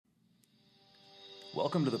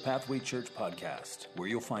Welcome to the Pathway Church podcast, where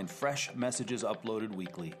you'll find fresh messages uploaded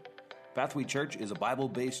weekly. Pathway Church is a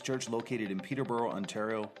Bible-based church located in Peterborough,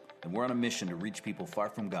 Ontario, and we're on a mission to reach people far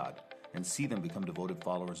from God and see them become devoted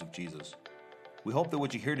followers of Jesus. We hope that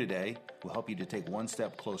what you hear today will help you to take one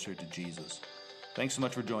step closer to Jesus. Thanks so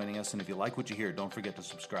much for joining us, and if you like what you hear, don't forget to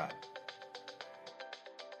subscribe.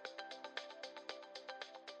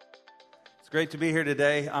 It's great to be here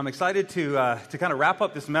today. I'm excited to kind of wrap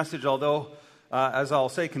up this message, although as I'll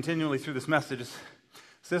say continually through this message,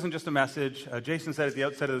 this isn't just a message. Jason said at the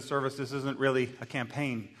outset of the service, this isn't really a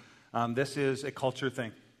campaign. This is a culture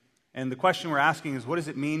thing. And the question we're asking is, what does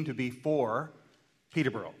it mean to be for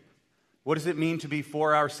Peterborough? What does it mean to be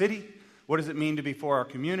for our city? What does it mean to be for our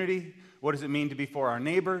community? What does it mean to be for our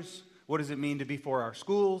neighbors? What does it mean to be for our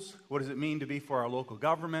schools? What does it mean to be for our local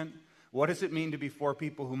government? What does it mean to be for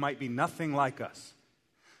people who might be nothing like us?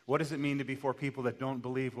 What does it mean to be for people that don't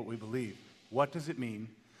believe what we believe? What does it mean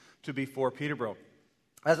to be for Peterborough?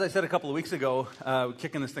 As I said a couple of weeks ago,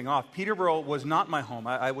 kicking this thing off, Peterborough was not my home.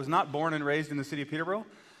 I was not born and raised in the city of Peterborough,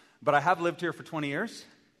 but I have lived here for 20 years,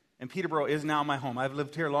 and Peterborough is now my home. I've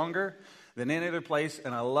lived here longer than any other place,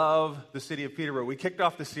 and I love the city of Peterborough. We kicked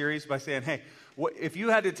off the series by saying, hey, if you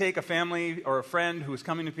had to take a family or a friend who was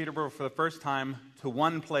coming to Peterborough for the first time to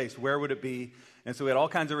one place, where would it be? And so we had all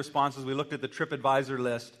kinds of responses. We looked at the TripAdvisor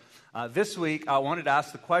list. This week, I wanted to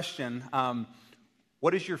ask the question,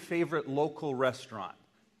 what is your favorite local restaurant?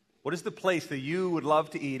 What is the place that you would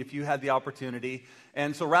love to eat if you had the opportunity?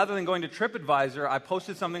 And so rather than going to TripAdvisor, I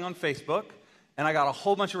posted something on Facebook, and I got a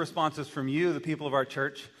whole bunch of responses from you, the people of our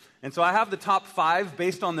church. And so I have the top 5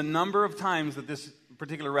 based on the number of times that this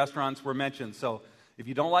particular restaurants were mentioned. So if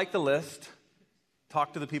you don't like the list,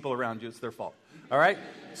 talk to the people around you. It's their fault. All right?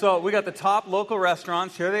 So we got the top local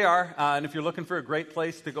restaurants. Here they are. And if you're looking for a great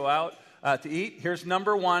place to go out to eat, here's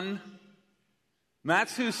number 1,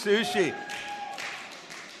 Matsu Sushi.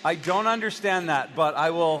 I don't understand that, but I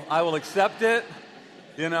will accept it.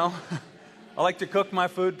 You know, I like to cook my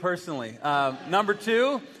food personally. Number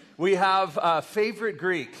 2, we have Favorite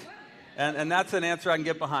Greek. And that's an answer I can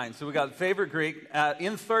get behind. So we got Favorite Greek.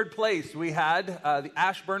 In third place, we had the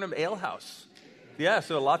Ashburnham Ale House. Yeah,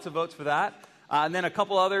 so lots of votes for that. And then a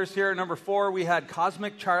couple others here. Number 4, we had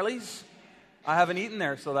Cosmic Charlie's. I haven't eaten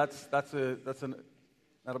there, so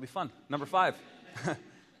that'll be fun. Number 5,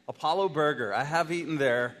 Apollo Burger. I have eaten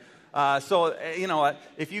there. So, you know,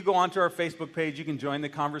 if you go onto our Facebook page, you can join the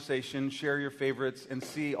conversation, share your favorites, and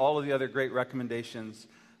see all of the other great recommendations.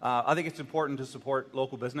 I think it's important to support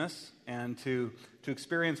local business and to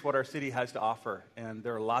experience what our city has to offer. And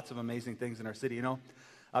there are lots of amazing things in our city, you know.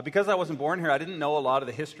 Because I wasn't born here, I didn't know a lot of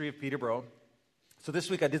the history of Peterborough. So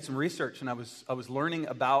this week I did some research, and I was learning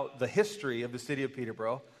about the history of the city of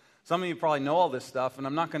Peterborough. Some of you probably know all this stuff, and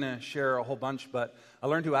I'm not going to share a whole bunch, but I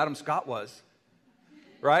learned who Adam Scott was.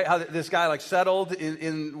 Right? How this guy settled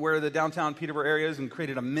in where the downtown Peterborough area is and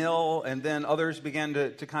created a mill, and then others began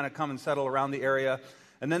to kind of come and settle around the area.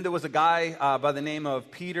 And then there was a guy by the name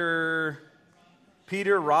of Peter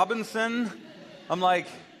Robinson. I'm like,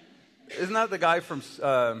 isn't that the guy from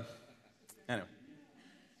anyway,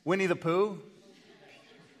 Winnie the Pooh?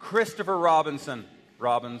 Christopher Robinson.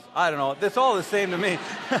 Robbins. I don't know. It's all the same to me.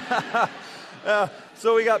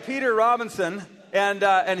 So we got Peter Robinson,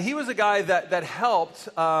 and he was a guy that helped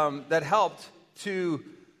to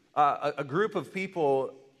a group of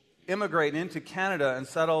people immigrate into Canada and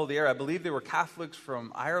settle the area. I believe they were Catholics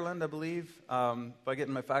from Ireland, I believe, if I'm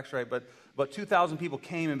getting my facts right. But about 2,000 people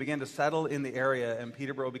came and began to settle in the area, and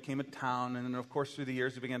Peterborough became a town. And then, of course, through the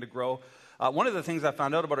years, it began to grow. One of the things I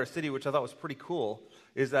found out about our city, which I thought was pretty cool,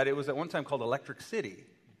 is that it was at one time called Electric City.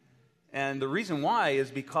 And the reason why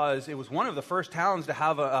is because it was one of the first towns to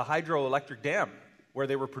have a hydroelectric dam where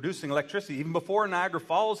they were producing electricity. Even before Niagara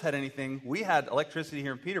Falls had anything, we had electricity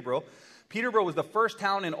here in Peterborough. Peterborough was the first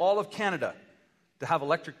town in all of Canada to have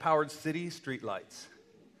electric-powered city streetlights.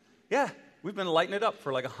 Yeah, we've been lighting it up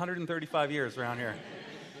for 135 years around here.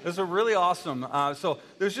 This is really awesome. So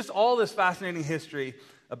there's just all this fascinating history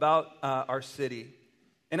about our city.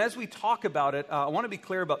 And as we talk about it, I want to be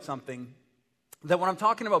clear about something, that when I'm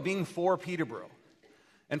talking about being for Peterborough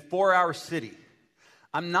and for our city,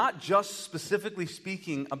 I'm not just specifically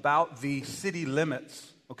speaking about the city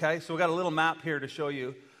limits, okay? So we got a little map here to show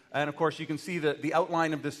you. And, of course, you can see the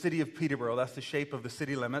outline of the city of Peterborough. That's the shape of the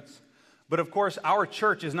city limits. But, of course, our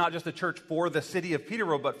church is not just a church for the city of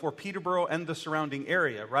Peterborough, but for Peterborough and the surrounding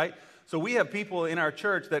area, right? So we have people in our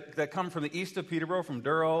church that come from the east of Peterborough, from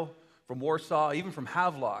Douro, from Warsaw, even from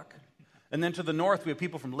Havelock. And then to the north, we have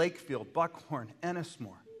people from Lakefield, Buckhorn,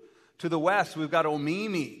 Ennismore. To the west, we've got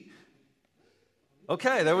Omemee.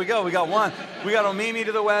 Okay, there we go. We got one. We got Omimi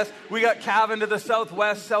to the west. We got Cavan to the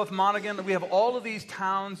southwest, South Monaghan. We have all of these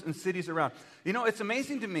towns and cities around. You know, it's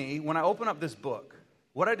amazing to me when I open up this book,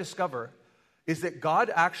 what I discover is that God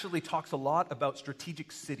actually talks a lot about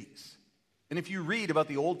strategic cities. And if you read about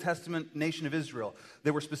the Old Testament nation of Israel,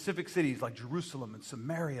 there were specific cities like Jerusalem and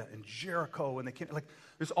Samaria and Jericho, and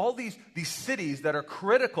there's all these cities that are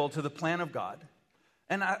critical to the plan of God.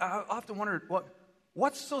 And I often wondered,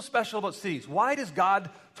 what's so special about cities? Why does God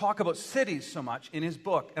talk about cities so much in his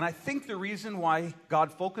book? And I think the reason why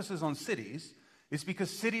God focuses on cities is because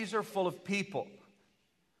cities are full of people.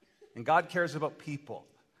 And God cares about people.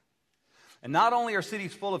 And not only are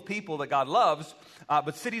cities full of people that God loves,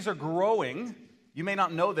 but cities are growing. You may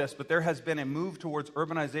not know this, but there has been a move towards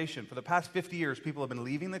urbanization. For the past 50 years, people have been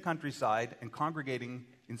leaving the countryside and congregating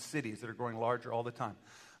in cities that are growing larger all the time.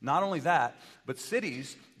 Not only that, but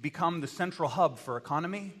cities become the central hub for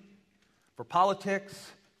economy, for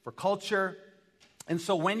politics, for culture. And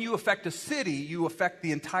so when you affect a city, you affect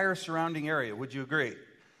the entire surrounding area. Would you agree?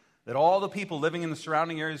 That all the people living in the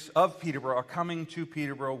surrounding areas of Peterborough are coming to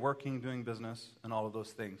Peterborough, working, doing business, and all of those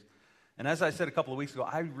things. And as I said a couple of weeks ago,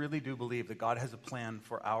 I really do believe that God has a plan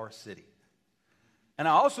for our city. And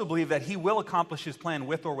I also believe that he will accomplish his plan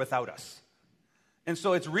with or without us. And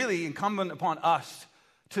so it's really incumbent upon us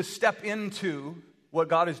to step into what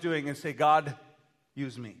God is doing and say, God,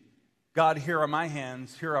 use me. God, here are my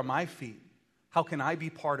hands, here are my feet. How can I be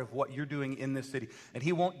part of what you're doing in this city? And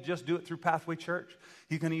he won't just do it through Pathway Church.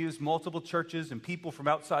 He's going to use multiple churches and people from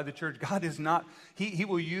outside the church. God is not, he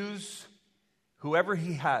will use whoever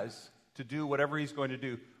he has to do whatever he's going to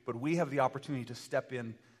do. But we have the opportunity to step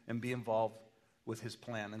in and be involved with his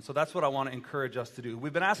plan. And so that's what I want to encourage us to do.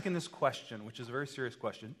 We've been asking this question, which is a very serious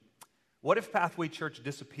question. What if Pathway Church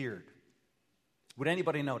disappeared? Would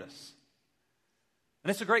anybody notice?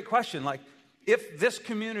 And it's a great question. Like, if this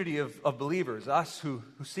community of believers, us who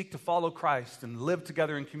seek to follow Christ and live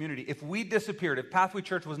together in community, if we disappeared, if Pathway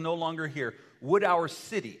Church was no longer here, would our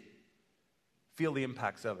city feel the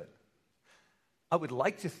impacts of it? I would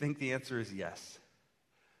like to think the answer is yes.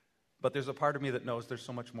 But there's a part of me that knows there's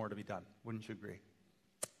so much more to be done. Wouldn't you agree?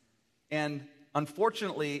 And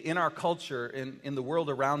unfortunately, in our culture, in the world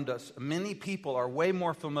around us, many people are way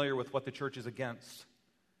more familiar with what the church is against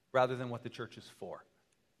rather than what the church is for.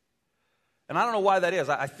 And I don't know why that is.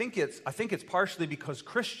 I think it's partially because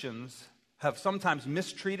Christians have sometimes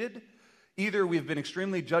mistreated. Either we've been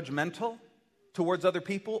extremely judgmental towards other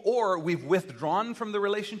people, or we've withdrawn from the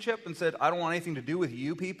relationship and said, I don't want anything to do with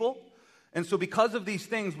you people. And so because of these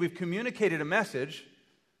things, we've communicated a message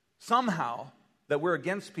somehow that we're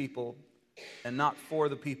against people and not for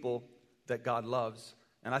the people that God loves.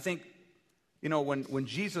 And I think, you know, when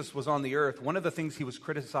Jesus was on the earth, one of the things he was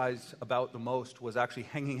criticized about the most was actually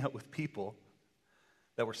hanging out with people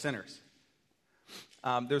that were sinners.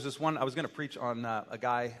 There's this one, I was going to preach on a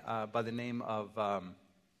guy by the name of,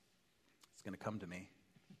 it's going to come to me,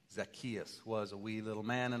 Zacchaeus was a wee little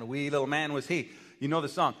man, and a wee little man was he. You know the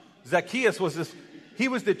song. Zacchaeus he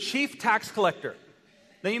was the chief tax collector.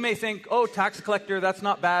 Now you may think, oh, tax collector, that's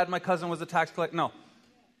not bad. My cousin was a tax collector. No.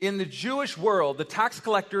 In the Jewish world, the tax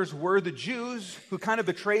collectors were the Jews who kind of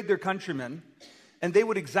betrayed their countrymen, and they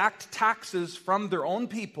would exact taxes from their own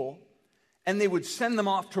people, and they would send them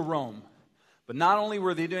off to Rome. But not only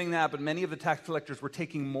were they doing that, but many of the tax collectors were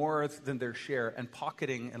taking more than their share and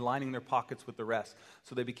pocketing and lining their pockets with the rest.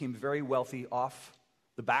 So they became very wealthy off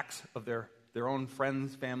the backs of their own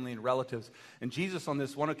friends, family, and relatives. And Jesus, on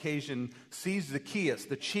this one occasion, sees Zacchaeus,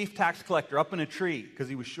 the chief tax collector, up in a tree because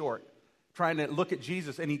he was short, trying to look at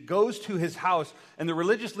Jesus. And he goes to his house, and the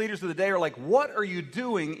religious leaders of the day are like, what are you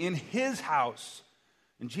doing in his house?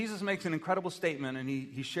 And Jesus makes an incredible statement, and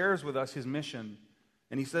he shares with us his mission.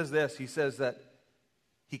 And he says this, he says that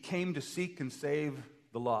he came to seek and save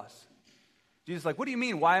the lost. Jesus is like, what do you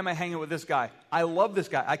mean? Why am I hanging with this guy? I love this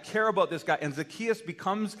guy. I care about this guy. And Zacchaeus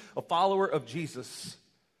becomes a follower of Jesus.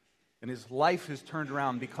 And his life is turned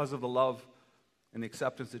around because of the love and the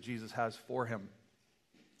acceptance that Jesus has for him.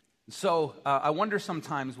 So I wonder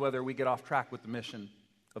sometimes whether we get off track with the mission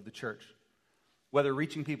of the church. Whether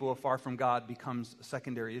reaching people who are far from God becomes a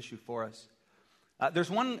secondary issue for us.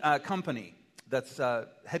 There's one company that's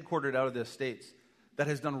headquartered out of the States that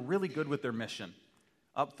has done really good with their mission.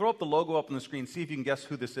 Throw up the logo up on the screen, see if you can guess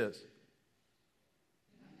who this is.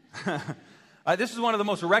 This is one of the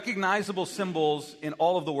most recognizable symbols in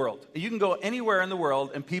all of the world. You can go anywhere in the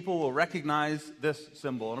world and people will recognize this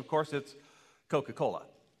symbol. And of course it's Coca-Cola,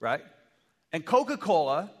 right? And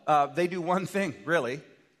Coca-Cola, they do one thing, really.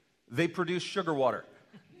 They produce sugar water.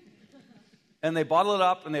 And they bottle it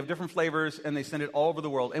up, and they have different flavors, and they send it all over the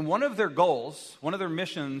world. And one of their goals, one of their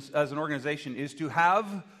missions as an organization is to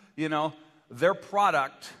have, their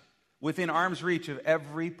product within arm's reach of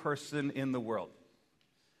every person in the world.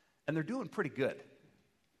 And they're doing pretty good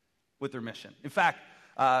with their mission. In fact,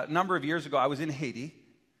 a number of years ago, I was in Haiti,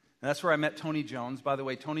 and that's where I met Tony Jones. By the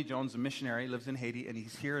way, Tony Jones, a missionary, lives in Haiti, and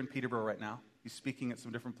he's here in Peterborough right now. He's speaking at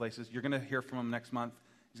some different places. You're going to hear from him next month.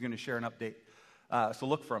 He's going to share an update, so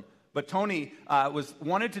look for him. But Tony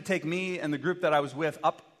wanted to take me and the group that I was with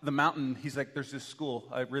up the mountain. He's like, there's this school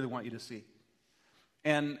I really want you to see.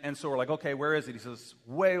 And so we're like, okay, where is it? He says,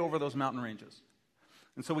 way over those mountain ranges.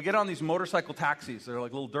 And so we get on these motorcycle taxis. They're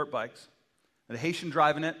like little dirt bikes. And a Haitian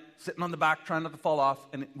driving it, sitting on the back, trying not to fall off.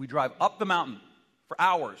 And we drive up the mountain for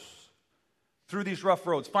hours through these rough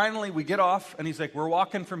roads. Finally, we get off, and he's like, we're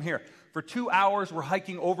walking from here. For 2 hours, we're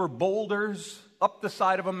hiking over boulders, up the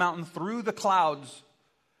side of a mountain, through the clouds.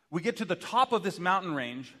 We get to the top of this mountain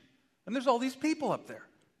range, and there's all these people up there.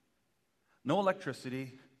 No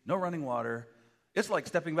electricity, no running water. It's like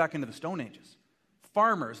stepping back into the Stone Ages.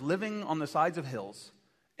 Farmers living on the sides of hills,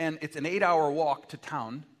 and it's an 8-hour walk to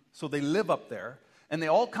town, so they live up there, and they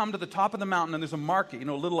all come to the top of the mountain, and there's a market,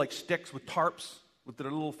 little like sticks with tarps, with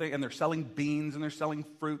their little thing, and they're selling beans, and they're selling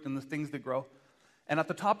fruit, and the things that grow. And at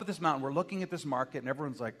the top of this mountain, we're looking at this market, and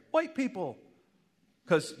everyone's like, white people,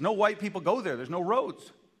 because no white people go there. There's no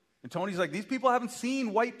roads. And Tony's like, these people haven't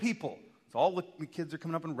seen white people. So all the kids are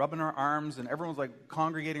coming up and rubbing our arms, and everyone's like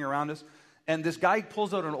congregating around us. And this guy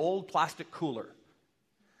pulls out an old plastic cooler.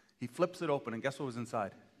 He flips it open, and guess what was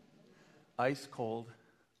inside? Ice cold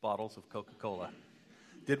bottles of Coca-Cola.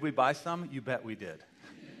 Did we buy some? You bet we did.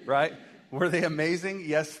 Right? Were they amazing?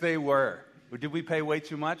 Yes, they were. Did we pay way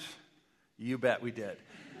too much? You bet we did.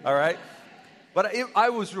 All right? But I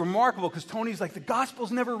was remarkable because Tony's like, the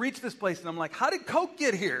gospel's never reached this place. And I'm like, how did Coke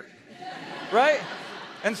get here? Right?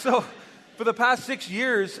 And so for the past 6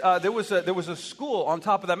 years, there was a school on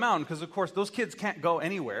top of that mountain because, of course, those kids can't go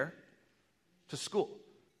anywhere to school.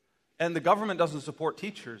 And the government doesn't support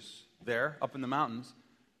teachers there up in the mountains.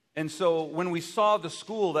 And so when we saw the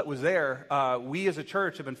school that was there, we as a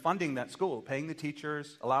church have been funding that school, paying the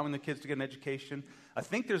teachers, allowing the kids to get an education. I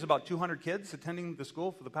think there's about 200 kids attending the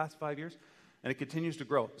school for the past 5 years. And it continues to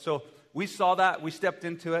grow. So we saw that. We stepped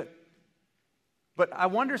into it. But I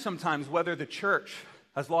wonder sometimes whether the church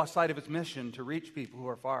has lost sight of its mission to reach people who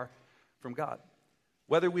are far from God.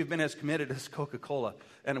 Whether we've been as committed as Coca-Cola.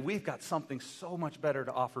 And we've got something so much better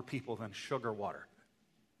to offer people than sugar water.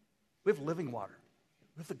 We have living water.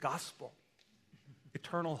 We have the gospel.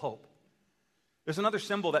 Eternal hope. There's another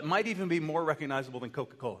symbol that might even be more recognizable than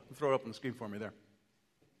Coca-Cola. Throw it up on the screen for me there.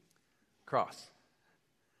 Cross.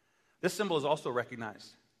 This symbol is also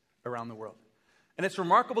recognized around the world. And it's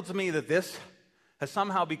remarkable to me that this has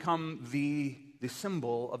somehow become the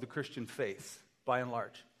symbol of the Christian faith, by and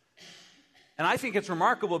large. And I think it's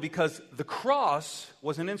remarkable because the cross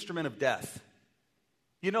was an instrument of death.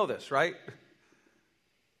 You know this, right?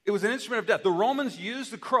 It was an instrument of death. The Romans used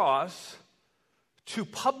the cross to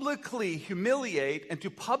publicly humiliate and to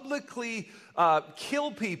publicly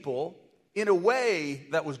kill people in a way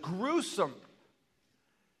that was gruesome.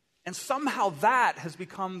 And somehow that has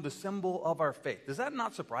become the symbol of our faith. Does that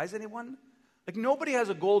not surprise anyone? Like nobody has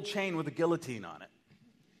a gold chain with a guillotine on it.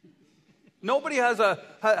 Nobody has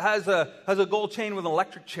a gold chain with an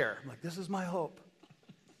electric chair. I'm like, this is my hope.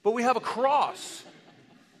 But we have a cross.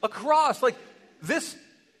 A cross. Like this,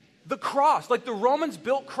 the cross. Like the Romans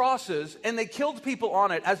built crosses and they killed people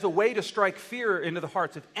on it as a way to strike fear into the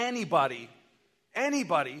hearts of anybody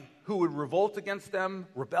who would revolt against them,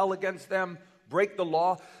 rebel against them, break the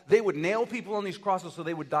law. They would nail people on these crosses so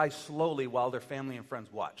they would die slowly while their family and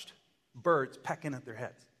friends watched. Birds pecking at their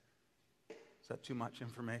heads. Is that too much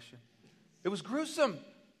information? It was gruesome.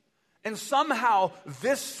 And somehow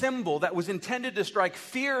this symbol that was intended to strike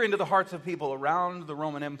fear into the hearts of people around the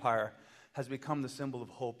Roman Empire has become the symbol of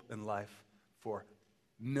hope and life for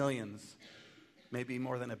millions, maybe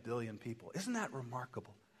more than 1 billion people. Isn't that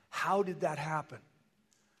remarkable? How did that happen?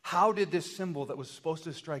 How did this symbol that was supposed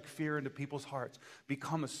to strike fear into people's hearts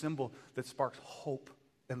become a symbol that sparks hope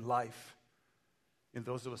and life in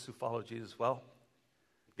those of us who follow Jesus? Well,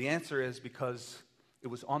 the answer is because it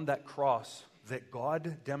was on that cross that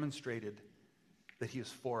God demonstrated that He is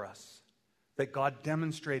for us, that God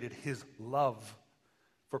demonstrated His love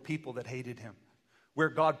for people that hated Him, where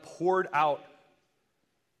God poured out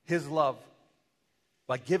His love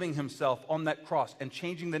by giving Himself on that cross and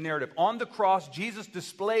changing the narrative. On the cross, Jesus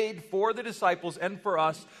displayed for the disciples and for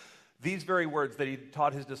us these very words that He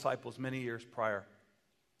taught His disciples many years prior.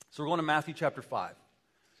 So we're going to Matthew chapter 5.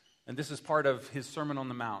 And this is part of His Sermon on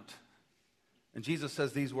the Mount. And Jesus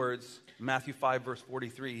says these words, Matthew 5, verse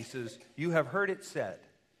 43. He says, "You have heard it said,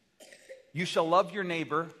 you shall love your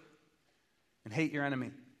neighbor and hate your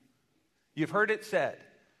enemy." You've heard it said,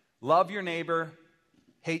 love your neighbor,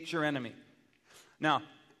 hate your enemy. Now,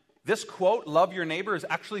 this quote, love your neighbor, is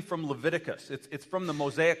actually from Leviticus. It's from the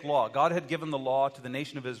Mosaic law. God had given the law to the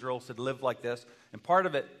nation of Israel, said live like this. And part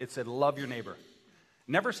of it, it said love your neighbor.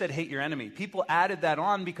 Never said hate your enemy. People added that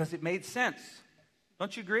on because it made sense.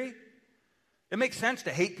 Don't you agree? It makes sense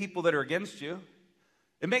to hate people that are against you.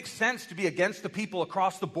 It makes sense to be against the people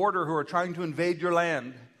across the border who are trying to invade your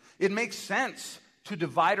land. It makes sense to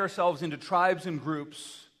divide ourselves into tribes and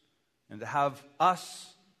groups and to have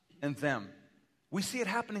us and them. We see it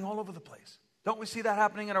happening all over the place. Don't we see that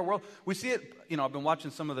happening in our world? We see it, I've been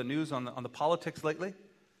watching some of the news on the politics lately.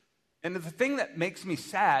 And the thing that makes me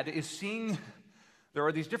sad is seeing there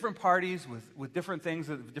are these different parties with different things,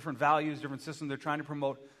 different values, different systems they're trying to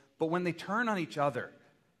promote. But when they turn on each other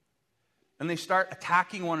and they start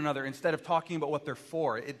attacking one another instead of talking about what they're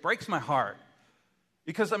for, it breaks my heart.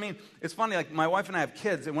 Because, it's funny, like my wife and I have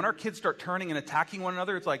kids, and when our kids start turning and attacking one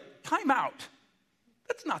another, it's like, time out.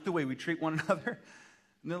 That's not the way we treat one another.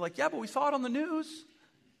 And they're like, yeah, but we saw it on the news.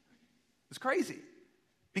 It's crazy.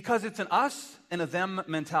 Because it's an us and a them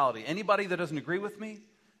mentality. Anybody that doesn't agree with me,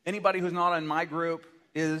 anybody who's not in my group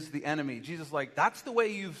is the enemy. Jesus is like, that's the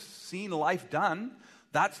way you've seen life done.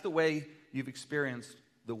 That's the way you've experienced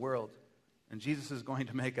the world. And Jesus is going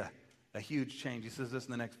to make a huge change. He says this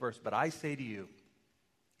in the next verse, "But I say to you,"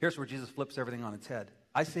 here's where Jesus flips everything on its head.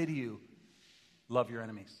 "I say to you, love your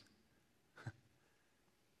enemies."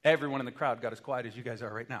 Everyone in the crowd got as quiet as you guys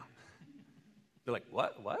are right now. They're like,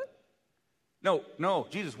 what? No,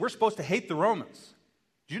 Jesus, we're supposed to hate the Romans.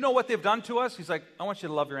 Do you know what they've done to us? He's like, I want you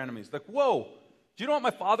to love your enemies. Like, whoa, do you know what my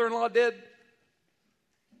father-in-law did? Do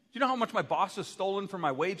you know how much my boss has stolen from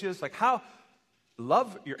my wages? Like, how?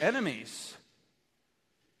 Love your enemies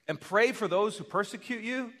and pray for those who persecute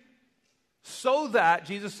you, so that,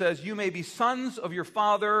 Jesus says, you may be sons of your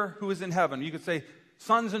Father who is in heaven. You could say,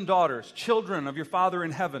 sons and daughters, children of your Father in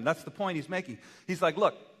heaven. That's the point he's making. He's like,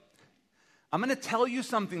 look, I'm going to tell you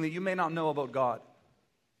something that you may not know about God.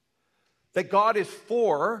 That God is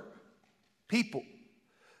for people.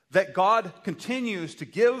 That God continues to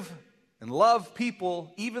give and love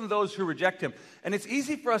people, even those who reject him. And it's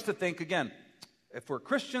easy for us to think, again, if we're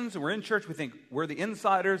Christians and we're in church, we think we're the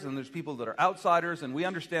insiders and there's people that are outsiders, and we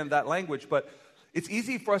understand that language. But it's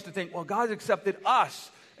easy for us to think, well, God's accepted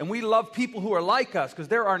us and we love people who are like us because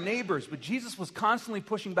they're our neighbors. But Jesus was constantly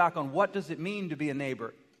pushing back on what does it mean to be a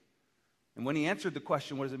neighbor. And when he answered the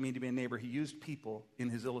question, what does it mean to be a neighbor, he used people in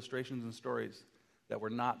his illustrations and stories that were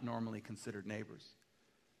not normally considered neighbors.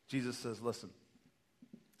 Jesus says, listen,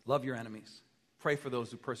 love your enemies. Pray for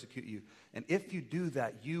those who persecute you. And if you do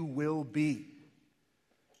that, you will be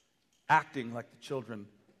acting like the children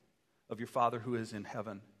of your Father who is in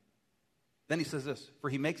heaven. Then he says this, for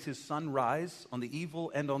he makes his sun rise on the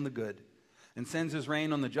evil and on the good, and sends his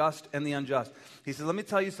rain on the just and the unjust. He says, let me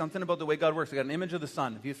tell you something about the way God works. I got an image of the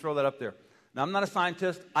sun, if you throw that up there. Now, I'm not a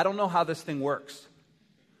scientist. I don't know how this thing works.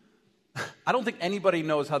 I don't think anybody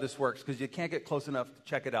knows how this works because you can't get close enough to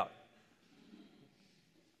check it out.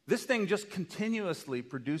 This thing just continuously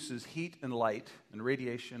produces heat and light and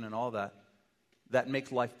radiation and all that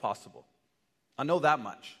makes life possible. I know that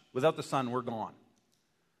much. Without the sun, we're gone.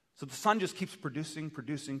 So the sun just keeps producing.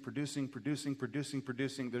 There's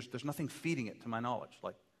nothing feeding it, to my knowledge.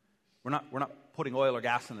 Like, we're not putting oil or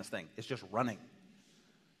gas in this thing. It's just running.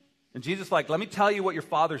 And Jesus is like, let me tell you what your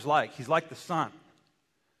Father's like. He's like the sun.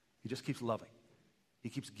 He just keeps loving. He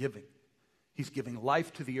keeps giving. He's giving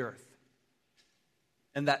life to the earth.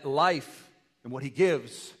 And that life and what he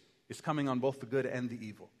gives is coming on both the good and the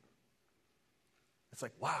evil. It's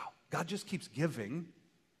like, wow, God just keeps giving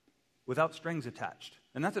without strings attached.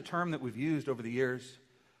 And that's a term that we've used over the years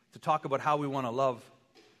to talk about how we want to love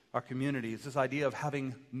our community. It's this idea of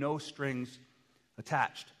having no strings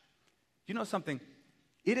attached. Do you know something?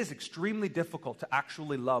 It is extremely difficult to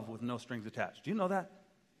actually love with no strings attached. Do you know that?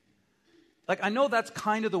 Like, I know that's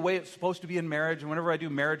kind of the way it's supposed to be in marriage, and whenever I do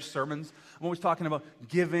marriage sermons, I'm always talking about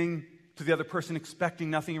giving to the other person, expecting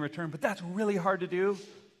nothing in return, but that's really hard to do.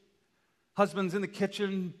 Husband's in the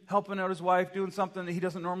kitchen, helping out his wife, doing something that he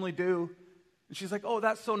doesn't normally do, and she's like, oh,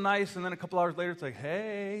 that's so nice, and then a couple hours later, it's like,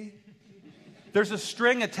 hey, there's a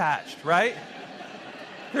string attached, right?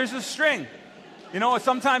 There's a string. You know,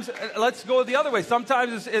 sometimes, let's go the other way.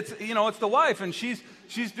 Sometimes it's the wife, and she's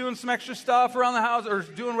doing some extra stuff around the house or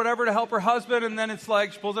doing whatever to help her husband, and then it's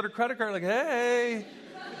like she pulls out her credit card like, hey,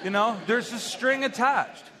 there's a string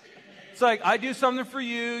attached. It's like, I do something for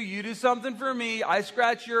you, you do something for me, I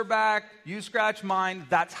scratch your back, you scratch mine.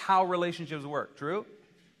 That's how relationships work. True?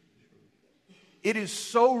 It is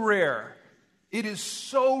so rare. It is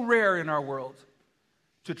so rare in our world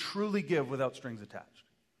to truly give without strings attached.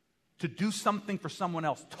 To do something for someone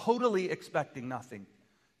else, totally expecting nothing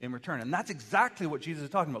in return. And that's exactly what Jesus is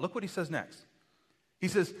talking about. Look what he says next. He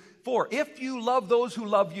says, "For if you love those who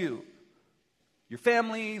love you, your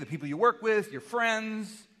family, the people you work with, your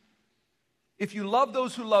friends, if you love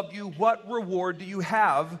those who love you, what reward do you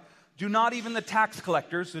have? Do not even the tax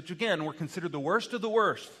collectors," which again were considered the worst of the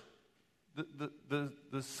worst,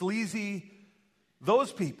 the sleazy,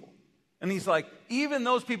 those people. And he's like, even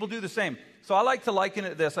those people do the same. So I like to liken it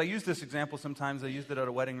to this. I use this example sometimes. I used it at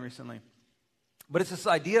a wedding recently. But it's this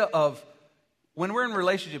idea of when we're in a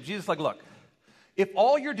relationship, Jesus is like, look, if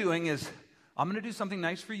all you're doing is, I'm going to do something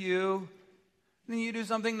nice for you, and then you do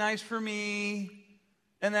something nice for me,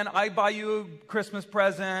 and then I buy you a Christmas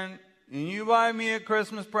present, and you buy me a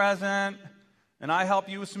Christmas present, and I help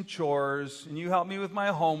you with some chores, and you help me with my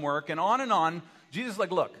homework, and on, Jesus is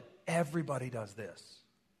like, look, everybody does this.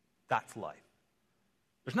 That's life.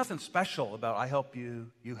 There's nothing special about I help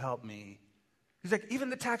you, you help me. He's like, even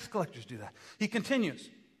the tax collectors do that. He continues,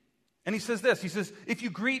 and he says this. He says, if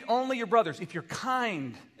you greet only your brothers, if you're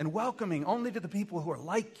kind and welcoming only to the people who are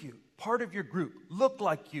like you, part of your group, look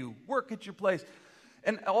like you, work at your place,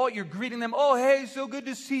 and all you're greeting them, oh, hey, so good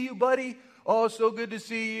to see you, buddy. Oh, so good to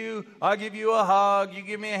see you. I'll give you a hug. You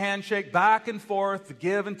give me a handshake. Back and forth, the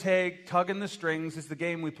give and take, tugging the strings is the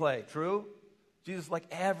game we play. True? Jesus is like,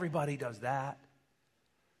 everybody does that.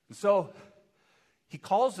 And so he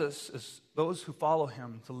calls us as those who follow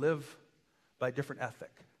him to live by a different ethic.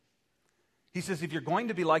 He says, if you're going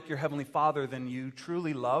to be like your heavenly Father, then you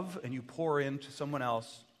truly love and you pour into someone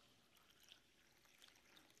else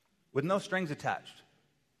with no strings attached.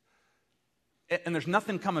 And there's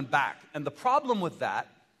nothing coming back. And the problem with that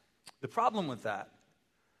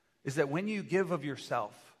is that when you give of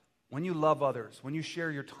yourself, when you love others, when you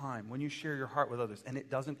share your time, when you share your heart with others, and it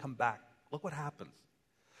doesn't come back, look what happens.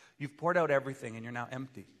 You've poured out everything and you're now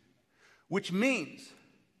empty. Which means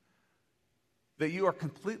that you are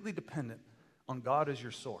completely dependent on God as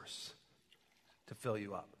your source to fill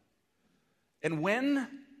you up. And when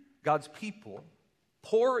God's people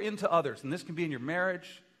pour into others, and this can be in your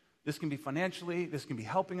marriage, this can be financially, this can be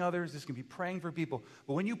helping others, this can be praying for people.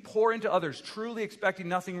 But when you pour into others, truly expecting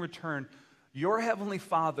nothing in return, your heavenly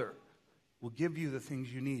Father will give you the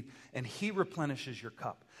things you need, and he replenishes your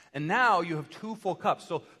cup. And now you have two full cups.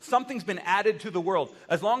 So something's been added to the world.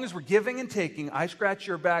 As long as we're giving and taking, I scratch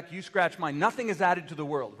your back, you scratch mine, nothing is added to the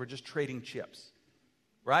world. We're just trading chips,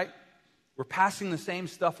 right? We're passing the same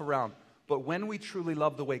stuff around. But when we truly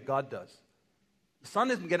love the way God does, the Son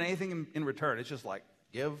doesn't get anything in return. It's just like,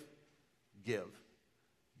 give.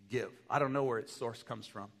 I don't know where its source comes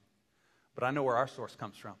from, but I know where our source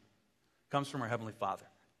comes from. It comes from our Heavenly Father.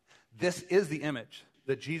 This is the image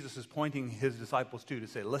that Jesus is pointing his disciples to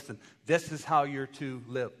say, listen, this is how you're to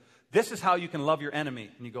live. This is how you can love your enemy.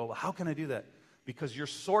 And you go, well, how can I do that? Because your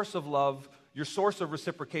source of love, your source of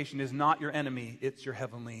reciprocation is not your enemy, it's your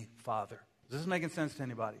Heavenly Father. Is this making sense to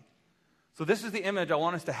anybody? So this is the image I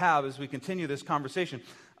want us to have as we continue this conversation.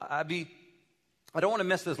 I don't want to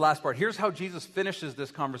miss this last part. Here's how Jesus finishes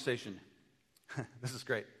this conversation. This is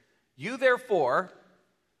great. You, therefore,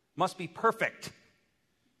 must be perfect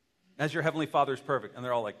as your Heavenly Father is perfect. And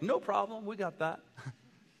they're all like, no problem, we got that.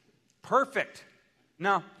 Perfect.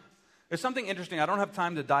 Now, there's something interesting. I don't have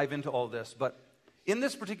time to dive into all this, but in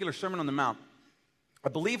this particular Sermon on the Mount, I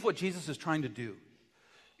believe what Jesus is trying to do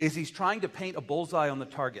is he's trying to paint a bullseye on the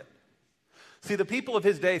target. See, the people of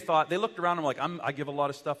his day thought, they looked around and were like, I give a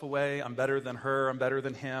lot of stuff away. I'm better than her. I'm better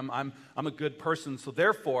than him. I'm a good person. So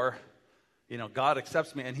therefore, God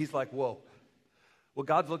accepts me. And he's like, whoa. What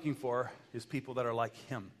God's looking for is people that are like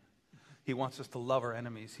him. He wants us to love our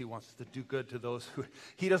enemies. He wants us to do good to those who...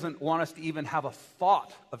 He doesn't want us to even have a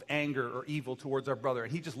thought of anger or evil towards our brother.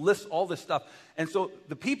 And he just lists all this stuff. And so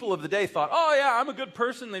the people of the day thought, oh yeah, I'm a good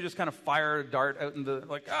person. They just kind of fire a dart out in the...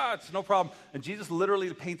 it's no problem. And Jesus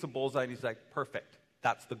literally paints a bullseye and he's like, perfect.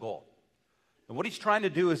 That's the goal. And what he's trying to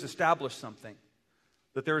do is establish something.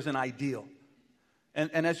 That there is an ideal.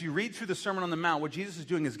 And as you read through the Sermon on the Mount, what Jesus is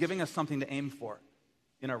doing is giving us something to aim for.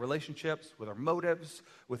 In our relationships, with our motives,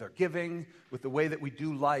 with our giving, with the way that we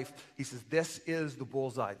do life. He says, this is the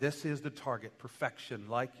bullseye. This is the target, perfection,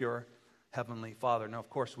 like your Heavenly Father. Now,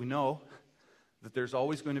 of course, we know that there's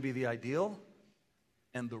always going to be the ideal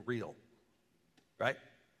and the real, right?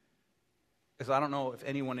 Because I don't know if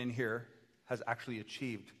anyone in here has actually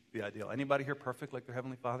achieved the ideal. Anybody here perfect like their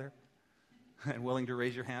Heavenly Father? And willing to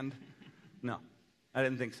raise your hand? No, I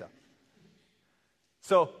didn't think so.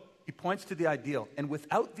 So he points to the ideal, and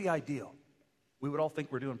without the ideal, we would all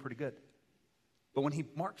think we're doing pretty good. But when he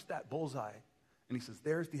marks that bullseye, and he says,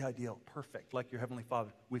 there's the ideal, perfect, like your Heavenly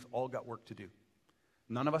Father, we've all got work to do.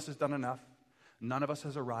 None of us has done enough. None of us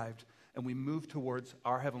has arrived. And we move towards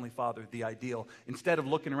our Heavenly Father, the ideal, instead of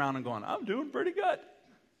looking around and going, I'm doing pretty good.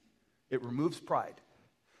 It removes pride,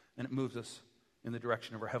 and it moves us in the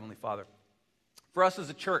direction of our Heavenly Father. For us as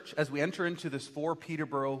a church, as we enter into this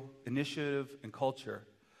Forptbo initiative and culture,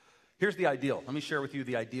 here's the ideal. Let me share with you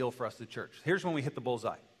the ideal for us as a church. Here's when we hit the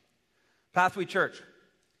bullseye. Pathway Church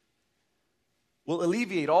will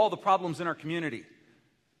alleviate all the problems in our community,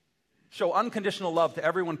 show unconditional love to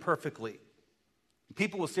everyone perfectly.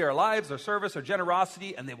 People will see our lives, our service, our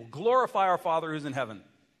generosity, and they will glorify our Father who's in heaven.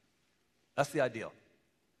 That's the ideal.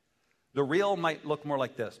 The real might look more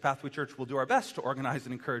like this. Pathway Church will do our best to organize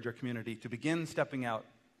and encourage our community to begin stepping out,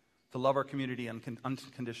 to love our community in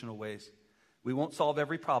unconditional ways. We won't solve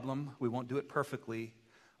every problem. We won't do it perfectly.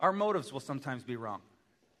 Our motives will sometimes be wrong.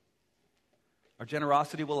 Our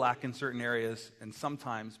generosity will lack in certain areas, and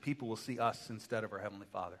sometimes people will see us instead of our Heavenly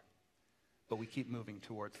Father. But we keep moving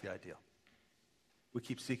towards the ideal. We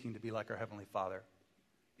keep seeking to be like our Heavenly Father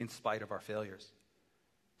in spite of our failures.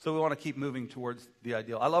 So we want to keep moving towards the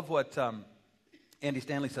ideal. I love what Andy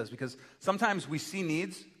Stanley says, because sometimes we see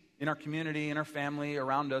needs in our community, in our family,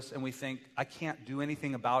 around us, and we think, I can't do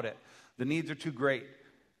anything about it. The needs are too great.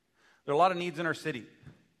 There are a lot of needs in our city.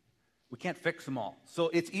 We can't fix them all. So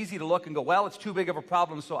it's easy to look and go, well, it's too big of a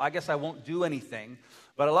problem, so I guess I won't do anything.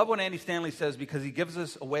 But I love what Andy Stanley says, because he gives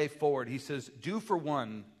us a way forward. He says, do for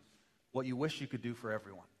one what you wish you could do for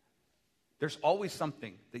everyone. There's always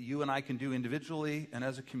something that you and I can do individually and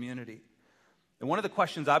as a community. And one of the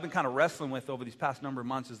questions I've been kind of wrestling with over these past number of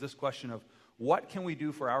months is this question of, what can we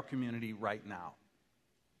do for our community right now?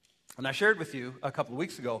 And I shared with you a couple of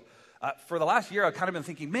weeks ago, for the last year, I've kind of been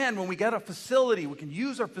thinking, man, when we get a facility, we can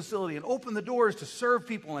use our facility and open the doors to serve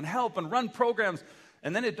people and help and run programs.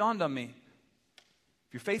 And then it dawned on me,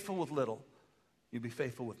 if you're faithful with little, you'll be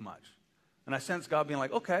faithful with much. And I sense God being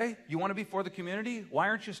like, okay, you want to be for the community? Why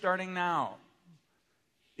aren't you starting now?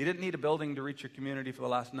 You didn't need a building to reach your community for the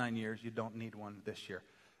last 9 years. You don't need one this year.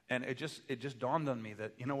 And it just dawned on me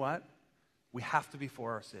that, you know what? We have to be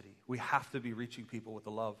for our city. We have to be reaching people with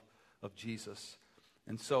the love of Jesus.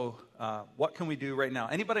 And so what can we do right now?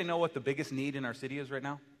 Anybody know what the biggest need in our city is right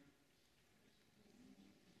now?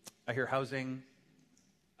 I hear housing.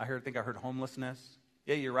 I think I heard homelessness.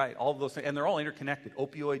 Yeah, you're right. All of those things, and they're all interconnected.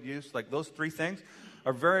 Opioid use, like those three things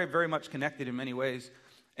are very, very much connected in many ways.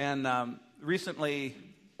 And recently,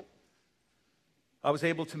 I was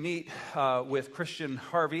able to meet with Christian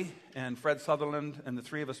Harvey and Fred Sutherland, and the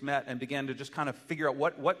three of us met and began to just kind of figure out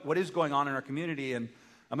what is going on in our community. And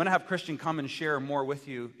I'm going to have Christian come and share more with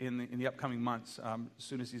you in the upcoming months, as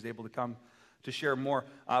soon as he's able to come to share more.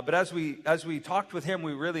 But as we talked with him,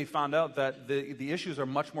 we really found out that the issues are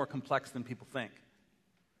much more complex than people think.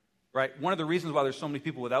 Right? One of the reasons why there's so many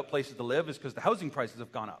people without places to live is because the housing prices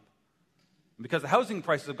have gone up. And because the housing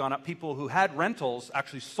prices have gone up, people who had rentals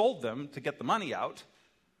actually sold them to get the money out.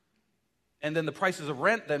 And then the prices of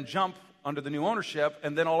rent then jump under the new ownership,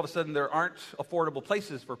 and then all of a sudden there aren't affordable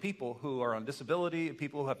places for people who are on disability and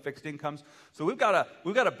people who have fixed incomes. So we've got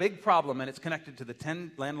a big problem, and it's connected to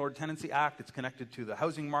the Landlord Tenancy Act. It's connected to the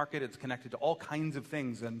housing market. It's connected to all kinds of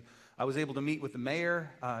things. And I was able to meet with the mayor,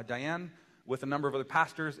 Diane, with a number of other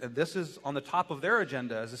pastors, and this is on the top of their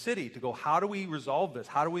agenda as a city to go, how do we resolve this?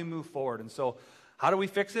 How do we move forward? And so how do we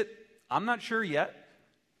fix it? I'm not sure yet,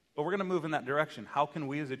 but we're going to move in that direction. How can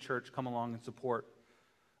we as a church come along and support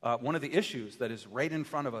one of the issues that is right in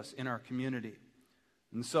front of us in our community?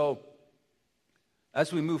 And so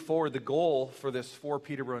as we move forward, the goal for this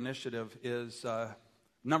Forptbo initiative is,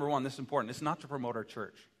 number one, this is important. It's not to promote our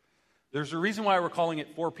church. There's a reason why we're calling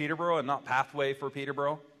it Forptbo and not Pathway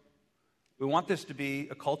Forptbo. We want this to be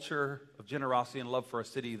a culture of generosity and love for a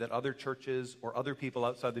city that other churches or other people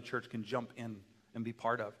outside the church can jump in and be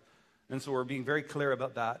part of. And so we're being very clear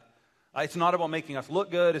about that. It's not about making us look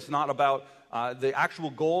good. It's not about the actual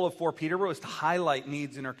goal of Forptbo is to highlight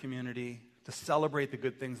needs in our community, to celebrate the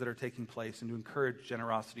good things that are taking place, and to encourage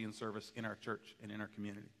generosity and service in our church and in our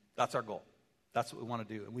community. That's our goal. That's what we want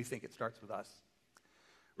to do, and we think it starts with us.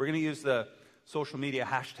 We're going to use the social media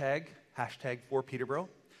hashtag Forptbo.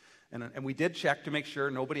 And we did check to make sure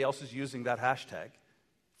nobody else is using that hashtag.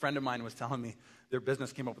 A friend of mine was telling me their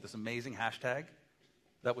business came up with this amazing hashtag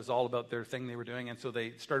that was all about their thing they were doing. And so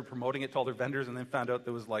they started promoting it to all their vendors and then found out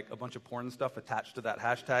there was like a bunch of porn stuff attached to that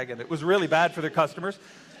hashtag. And it was really bad for their customers.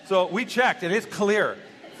 So we checked, and it's clear.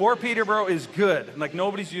 Forptbo is good. Like,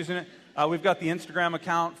 nobody's using it. We've got the Instagram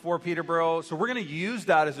account for Peterborough. So we're going to use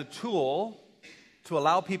that as a tool to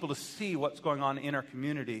allow people to see what's going on in our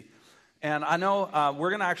community. And I know we're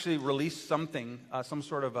going to actually release something, some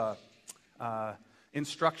sort of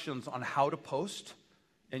instructions on how to post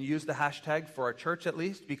and use the hashtag for our church at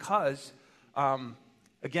least, because,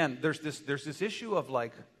 again, there's this issue of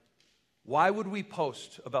like, why would we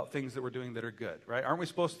post about things that we're doing that are good, right? Aren't we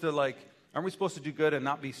supposed to do good and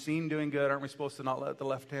not be seen doing good? Aren't we supposed to not let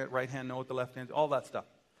the right hand know what the left hand, all that stuff?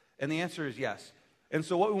 And the answer is yes. And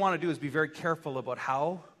so what we want to do is be very careful about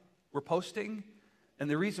how we're posting. And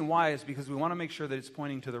the reason why is because we want to make sure that it's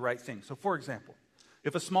pointing to the right thing. So for example,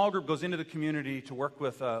 if a small group goes into the community to work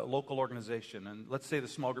with a local organization, and let's say the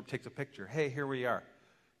small group takes a picture, hey, here we are.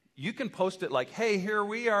 You can post it like, hey, here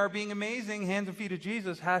we are being amazing, hands and feet of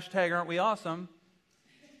Jesus, hashtag aren't we awesome?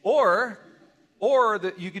 Or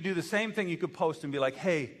that you could do the same thing, you could post and be like,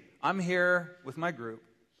 hey, I'm here with my group,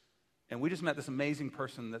 and we just met this amazing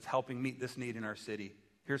person that's helping meet this need in our city.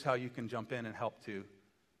 Here's how you can jump in and help to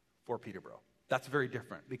for Peterborough. That's very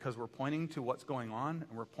different because we're pointing to what's going on,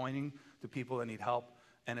 and we're pointing to people that need help,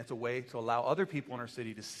 and it's a way to allow other people in our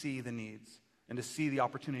city to see the needs and to see the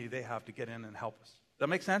opportunity they have to get in and help us. Does that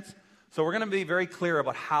make sense? So we're going to be very clear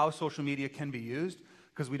about how social media can be used,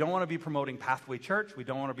 because we don't want to be promoting Pathway Church. We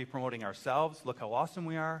don't want to be promoting ourselves. Look how awesome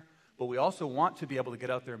we are. But we also want to be able to get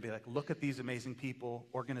out there and be like, look at these amazing people,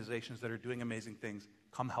 organizations that are doing amazing things.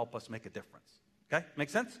 Come help us make a difference. Okay? Make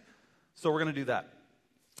sense? So we're going to do that.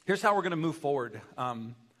 Here's how we're going to move forward.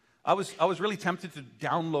 I was really tempted to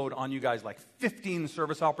download on you guys like 15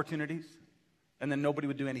 service opportunities, and then nobody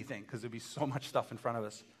would do anything because there'd be so much stuff in front of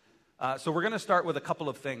us. So we're going to start with a couple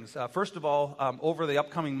of things. First of all, over the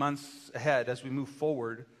upcoming months ahead, as we move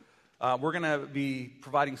forward, we're going to be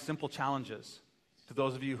providing simple challenges to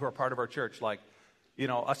those of you who are part of our church. Like,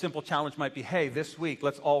 a simple challenge might be, hey, this week,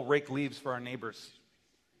 let's all rake leaves for our neighbors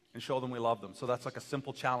and show them we love them. So that's like a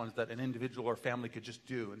simple challenge that an individual or family could just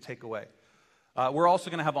do and take away. We're also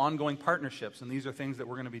going to have ongoing partnerships, and these are things that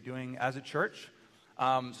we're going to be doing as a church.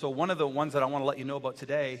 So one of the ones that I want to let you know about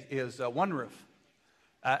today is One Roof.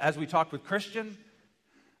 As we talked with Christian,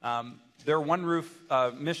 their One Roof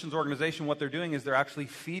missions organization, what they're doing is they're actually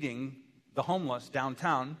feeding the homeless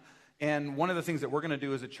downtown. And one of the things that we're going to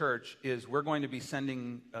do as a church is we're going to be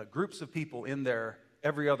sending groups of people in there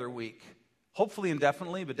every other week, hopefully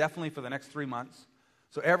indefinitely, but definitely for the next 3 months.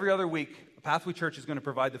 So every other week, Pathway Church is going to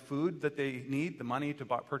provide the food that they need, the money to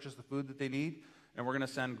purchase the food that they need, and we're going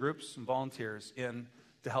to send groups and volunteers in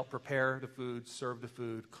to help prepare the food, serve the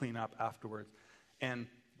food, clean up afterwards. And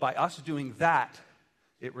by us doing that,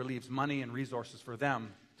 it relieves money and resources for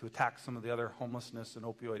them to attack some of the other homelessness and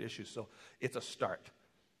opioid issues. So it's a start.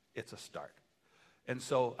 It's a start. And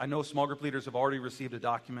so I know small group leaders have already received a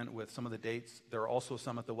document with some of the dates. There are also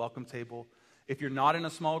some at the welcome table. If you're not in a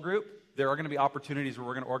small group, there are going to be opportunities where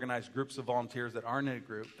we're going to organize groups of volunteers that aren't in a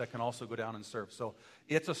group that can also go down and serve. So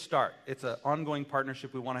it's a start. It's an ongoing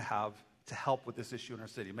partnership we want to have to help with this issue in our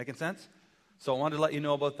city. Making sense? So I wanted to let you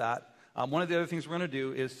know about that. One of the other things we're going to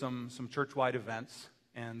do is some church-wide events.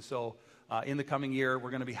 And so in the coming year, we're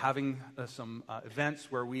going to be having some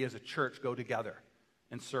events where we as a church go together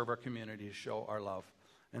and serve our community to show our love.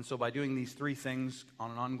 And so by doing these three things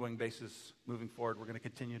on an ongoing basis moving forward, we're going to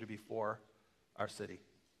continue to be for our city.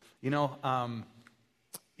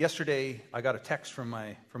 Yesterday I got a text from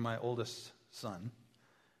my oldest son,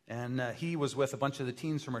 and he was with a bunch of the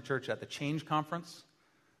teens from our church at the Change Conference.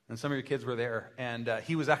 And some of your kids were there, and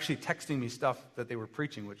he was actually texting me stuff that they were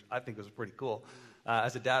preaching, which I think was pretty cool.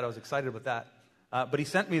 As a dad, I was excited about that. But he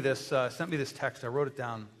sent me this text. I wrote it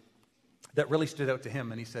down that really stood out to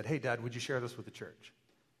him, and he said, "Hey, Dad, would you share this with the church?"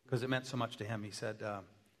 Because it meant so much to him. He said,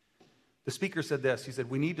 the speaker said this. He said,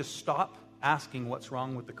 "We need to stop asking what's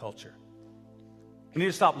wrong with the culture. We need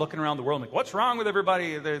to stop looking around the world and like, what's wrong with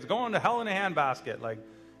everybody? They're going to hell in a handbasket. Like,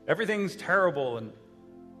 everything's terrible, and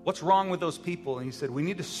what's wrong with those people?" And he said, we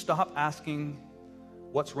need to stop asking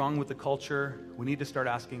what's wrong with the culture. We need to start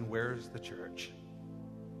asking, where's the church?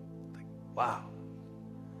 Like, wow.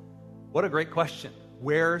 What a great question.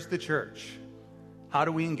 Where's the church? How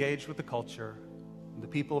do we engage with the culture and the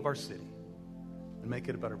people of our city and make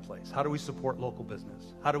it a better place? How do we support local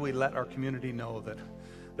business? How do we let our community know that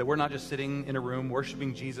we're not just sitting in a room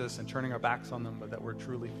worshiping Jesus and turning our backs on them, but that we're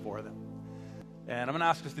truly for them? And I'm going to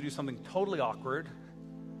ask us to do something totally awkward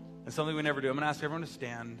and something we never do. I'm going to ask everyone to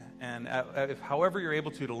stand, and however you're able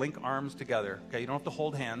to link arms together. Okay, you don't have to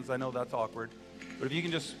hold hands. I know that's awkward. But if you can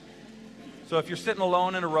just... So if you're sitting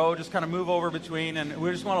alone in a row, just kind of move over between, and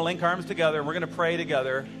we just want to link arms together, and we're going to pray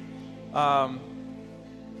together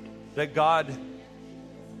that God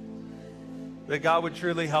that God would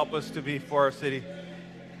truly help us to be for our city.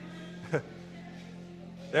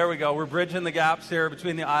 There we go. We're bridging the gaps here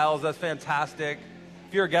between the aisles. That's fantastic.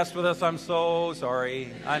 If you're a guest with us, I'm so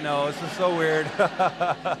sorry. I know, this is so weird.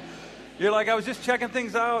 You're like, I was just checking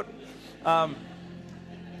things out. But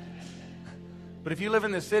if you live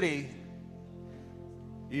in this city,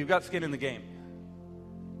 you've got skin in the game.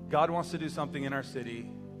 God wants to do something in our city,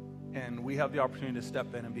 and we have the opportunity to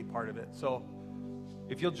step in and be part of it. So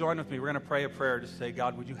if you'll join with me, we're going to pray a prayer to say,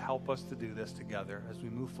 God, would you help us to do this together as we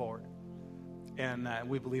move forward? And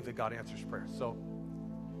we believe that God answers prayer. So,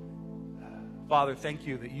 Father, thank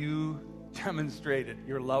you that you demonstrated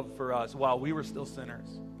your love for us while we were still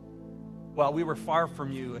sinners. While we were far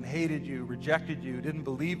from you and hated you, rejected you, didn't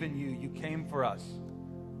believe in you, you came for us.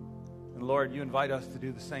 And Lord, you invite us to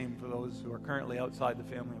do the same for those who are currently outside the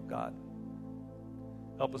family of God.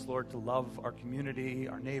 Help us, Lord, to love our community,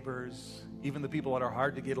 our neighbors, even the people that are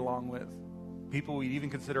hard to get along with, people we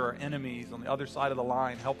even consider our enemies on the other side of the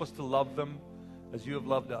line. Help us to love them as you have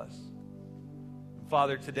loved us. And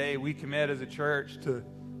Father, today we commit as a church to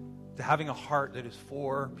having a heart that is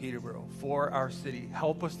for Peterborough, for our city.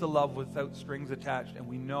 Help us to love without strings attached, and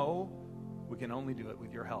we know we can only do it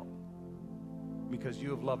with your help because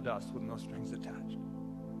you have loved us with no strings attached.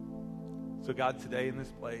 So God, today in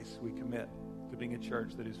this place, we commit to being a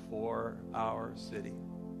church that is for our city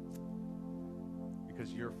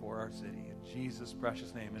because you're for our city. In Jesus'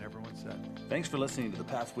 precious name, and everyone said. Thanks for listening to the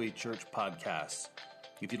Pathway Church podcast.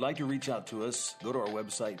 If you'd like to reach out to us, go to our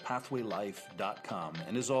website, pathwaylife.com.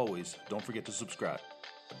 And as always, don't forget to subscribe.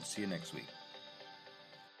 See you next week.